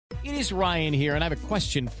It is Ryan here, and I have a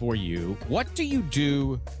question for you. What do you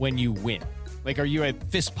do when you win? Like, are you a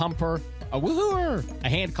fist pumper, a woohooer, a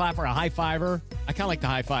hand clapper, a high fiver? I kind of like the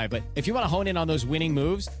high five, but if you want to hone in on those winning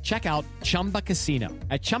moves, check out Chumba Casino.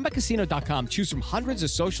 At ChumbaCasino.com, choose from hundreds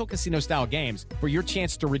of social casino-style games for your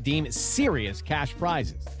chance to redeem serious cash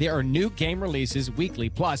prizes. There are new game releases weekly,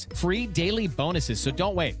 plus free daily bonuses. So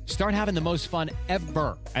don't wait. Start having the most fun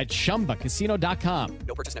ever at ChumbaCasino.com.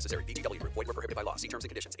 No purchase necessary. VGW Group. Void where prohibited by law. See terms and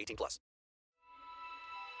conditions. 18+.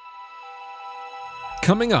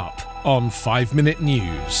 Coming up on 5 Minute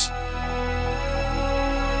News.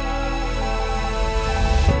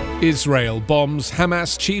 Israel bombs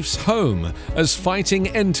Hamas chief's home as fighting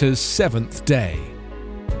enters 7th day.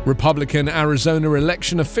 Republican Arizona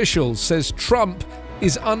election official says Trump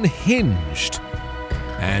is unhinged.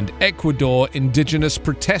 And Ecuador indigenous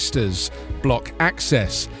protesters block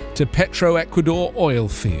access to Petroecuador oil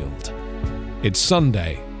field. It's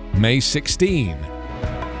Sunday, May 16.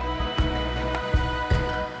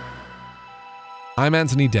 I'm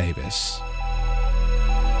Anthony Davis.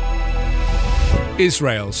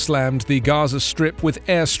 Israel slammed the Gaza Strip with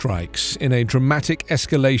airstrikes in a dramatic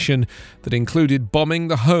escalation that included bombing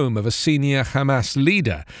the home of a senior Hamas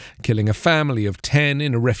leader, killing a family of 10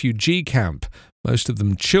 in a refugee camp, most of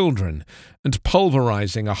them children, and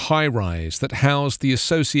pulverizing a high-rise that housed the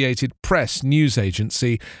Associated Press news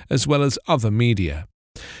agency as well as other media.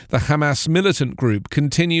 The Hamas militant group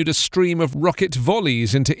continued a stream of rocket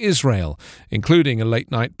volleys into Israel, including a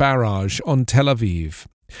late-night barrage on Tel Aviv.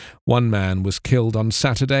 One man was killed on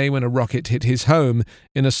Saturday when a rocket hit his home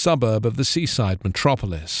in a suburb of the seaside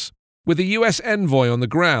metropolis. With a US envoy on the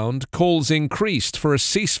ground, calls increased for a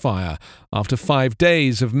ceasefire after 5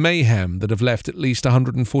 days of mayhem that have left at least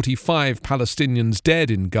 145 Palestinians dead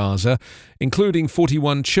in Gaza, including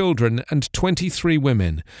 41 children and 23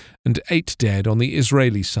 women, and 8 dead on the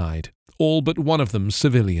Israeli side, all but one of them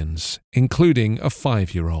civilians, including a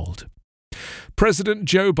 5-year-old. President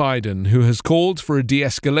Joe Biden, who has called for a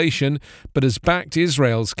de-escalation but has backed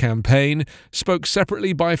Israel's campaign, spoke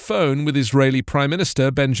separately by phone with Israeli Prime Minister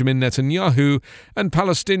Benjamin Netanyahu and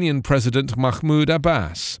Palestinian President Mahmoud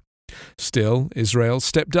Abbas. Still, Israel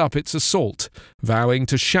stepped up its assault, vowing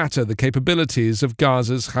to shatter the capabilities of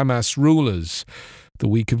Gaza's Hamas rulers. The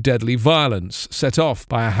week of deadly violence, set off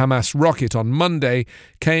by a Hamas rocket on Monday,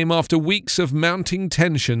 came after weeks of mounting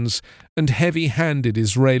tensions and heavy-handed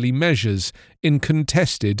Israeli measures in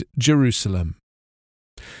contested Jerusalem.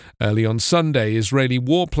 Early on Sunday, Israeli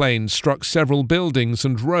warplanes struck several buildings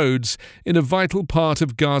and roads in a vital part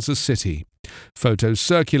of Gaza City. Photos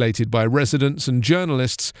circulated by residents and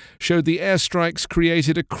journalists showed the airstrikes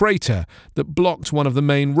created a crater that blocked one of the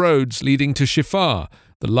main roads leading to Shifa,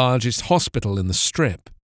 the largest hospital in the Strip.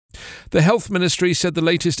 The health ministry said the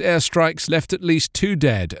latest airstrikes left at least 2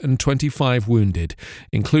 dead and 25 wounded,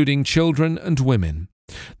 including children and women.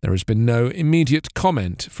 There has been no immediate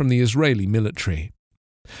comment from the Israeli military.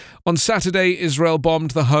 On Saturday, Israel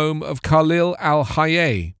bombed the home of Khalil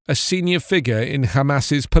al-Hayeh, a senior figure in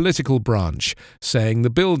Hamas's political branch, saying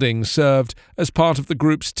the building served as part of the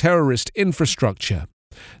group's terrorist infrastructure.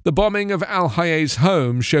 The bombing of al-Hayeh's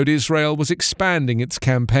home showed Israel was expanding its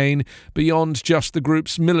campaign beyond just the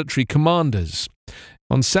group's military commanders.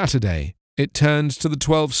 On Saturday, it turned to the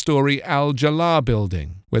 12-story Al-Jalaa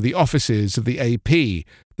building, where the offices of the AP,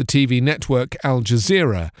 the TV network Al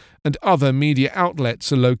Jazeera, and other media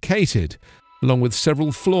outlets are located, along with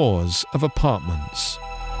several floors of apartments.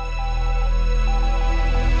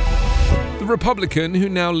 The Republican who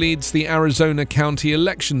now leads the Arizona County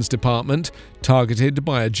Elections Department, targeted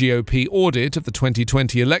by a GOP audit of the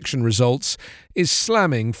 2020 election results, is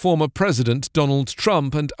slamming former President Donald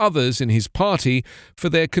Trump and others in his party for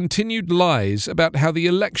their continued lies about how the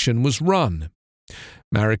election was run.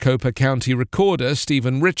 Maricopa County Recorder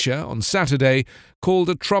Stephen Richer on Saturday called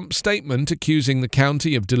a Trump statement accusing the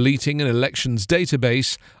county of deleting an elections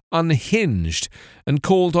database unhinged and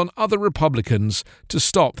called on other Republicans to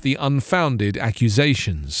stop the unfounded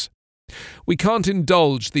accusations. "We can't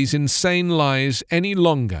indulge these insane lies any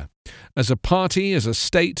longer, as a party, as a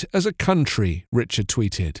state, as a country," Richer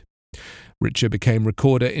tweeted. Richer became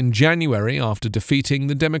recorder in January after defeating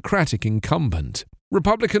the Democratic incumbent.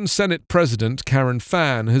 Republican Senate President Karen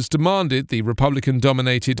Fann has demanded the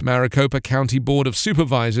Republican-dominated Maricopa County Board of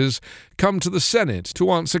Supervisors come to the Senate to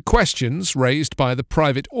answer questions raised by the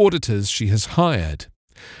private auditors she has hired.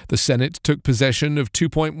 The Senate took possession of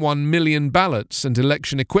 2.1 million ballots and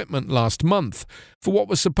election equipment last month for what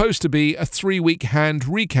was supposed to be a 3-week hand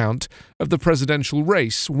recount of the presidential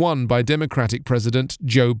race won by Democratic President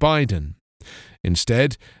Joe Biden.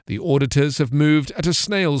 Instead, the auditors have moved at a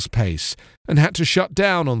snail's pace and had to shut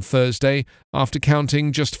down on Thursday after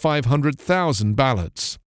counting just 500,000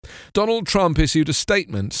 ballots. Donald Trump issued a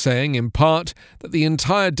statement saying, in part, that the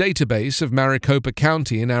entire database of Maricopa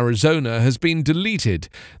County in Arizona has been deleted.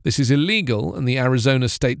 This is illegal, and the Arizona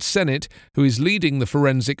State Senate, who is leading the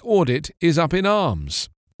forensic audit, is up in arms.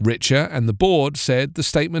 Richer and the board said the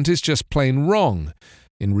statement is just plain wrong.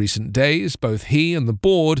 In recent days, both he and the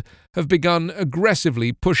board have begun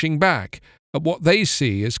aggressively pushing back at what they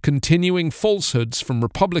see as continuing falsehoods from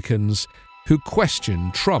Republicans who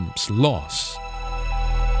question Trump's loss.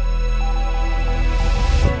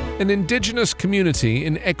 An indigenous community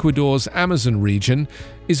in Ecuador's Amazon region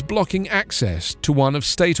is blocking access to one of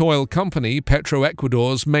state oil company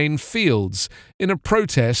Petroecuador's main fields in a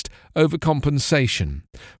protest over compensation,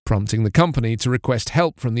 prompting the company to request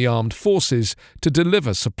help from the armed forces to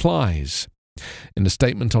deliver supplies. In a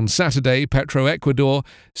statement on Saturday, Petroecuador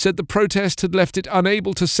said the protest had left it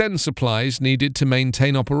unable to send supplies needed to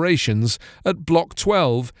maintain operations at Block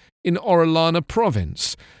 12 in Orellana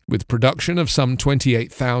province, with production of some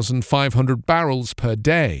 28,500 barrels per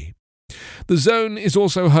day. The zone is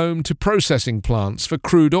also home to processing plants for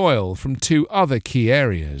crude oil from two other key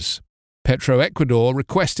areas. Petroecuador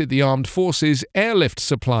requested the armed forces airlift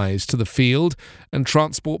supplies to the field and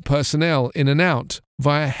transport personnel in and out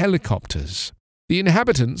via helicopters. The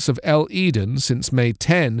inhabitants of El Eden since May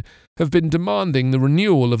 10 have been demanding the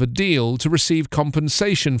renewal of a deal to receive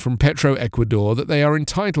compensation from Petroecuador that they are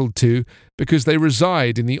entitled to because they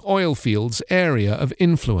reside in the oil fields area of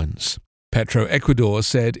influence. Petroecuador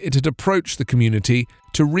said it had approached the community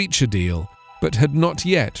to reach a deal, but had not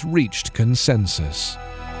yet reached consensus.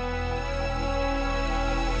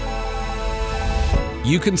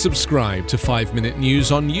 You can subscribe to 5 Minute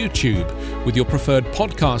News on YouTube with your preferred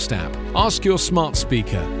podcast app. Ask your smart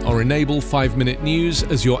speaker or enable 5 Minute News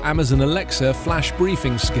as your Amazon Alexa flash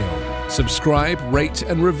briefing skill. Subscribe, rate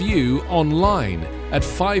and review online at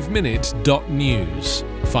 5minute.news.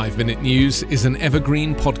 5 Minute News is an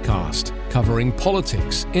evergreen podcast covering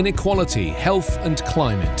politics, inequality, health and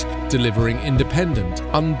climate, delivering independent,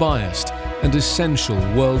 unbiased and essential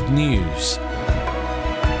world news.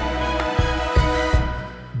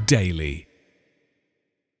 Daily.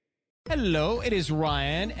 Hello, it is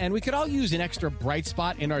Ryan, and we could all use an extra bright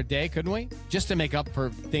spot in our day, couldn't we? Just to make up for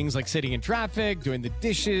things like sitting in traffic, doing the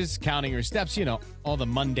dishes, counting your steps, all the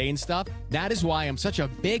mundane stuff. That is why I'm such a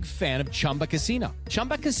big fan of Chumba Casino.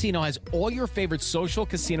 Chumba Casino has all your favorite social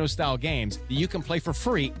casino-style games that you can play for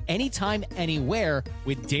free anytime, anywhere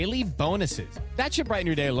with daily bonuses. That should brighten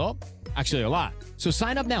your day a little. Actually, a lot. So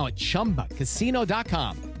sign up now at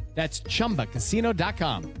ChumbaCasino.com. That's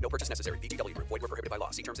ChumbaCasino.com. No purchase necessary. VGW Group. Void where prohibited by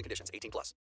law. See terms and conditions. 18+.